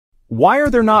Why are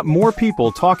there not more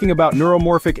people talking about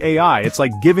neuromorphic AI? It's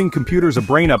like giving computers a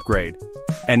brain upgrade.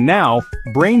 And now,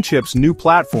 BrainChip's new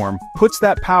platform puts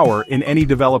that power in any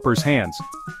developer's hands.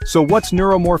 So what's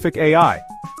neuromorphic AI?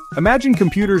 Imagine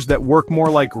computers that work more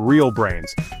like real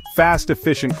brains. Fast,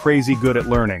 efficient, crazy good at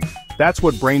learning. That's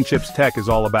what BrainChip's tech is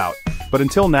all about. But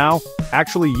until now,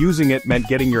 actually using it meant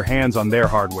getting your hands on their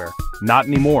hardware. Not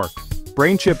anymore.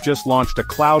 BrainChip just launched a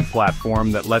cloud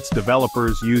platform that lets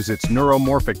developers use its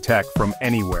neuromorphic tech from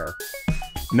anywhere.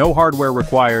 No hardware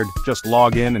required, just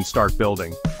log in and start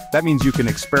building. That means you can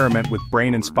experiment with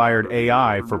brain-inspired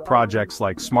AI for projects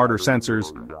like smarter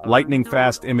sensors,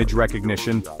 lightning-fast image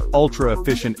recognition,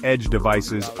 ultra-efficient edge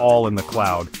devices, all in the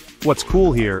cloud. What's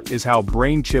cool here is how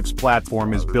BrainChip's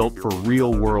platform is built for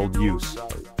real-world use.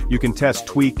 You can test,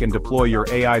 tweak, and deploy your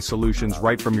AI solutions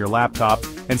right from your laptop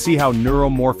and see how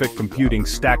neuromorphic computing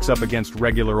stacks up against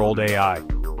regular old AI.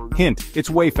 Hint, it's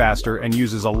way faster and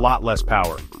uses a lot less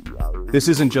power. This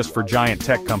isn't just for giant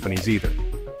tech companies either.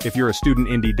 If you're a student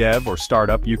indie dev or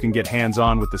startup, you can get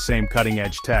hands-on with the same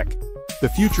cutting-edge tech.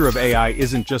 The future of AI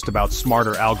isn't just about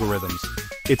smarter algorithms.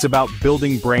 It's about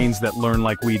building brains that learn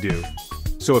like we do.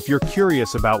 So if you're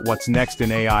curious about what's next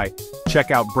in AI, check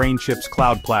out BrainChip's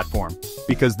cloud platform,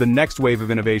 because the next wave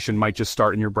of innovation might just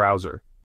start in your browser.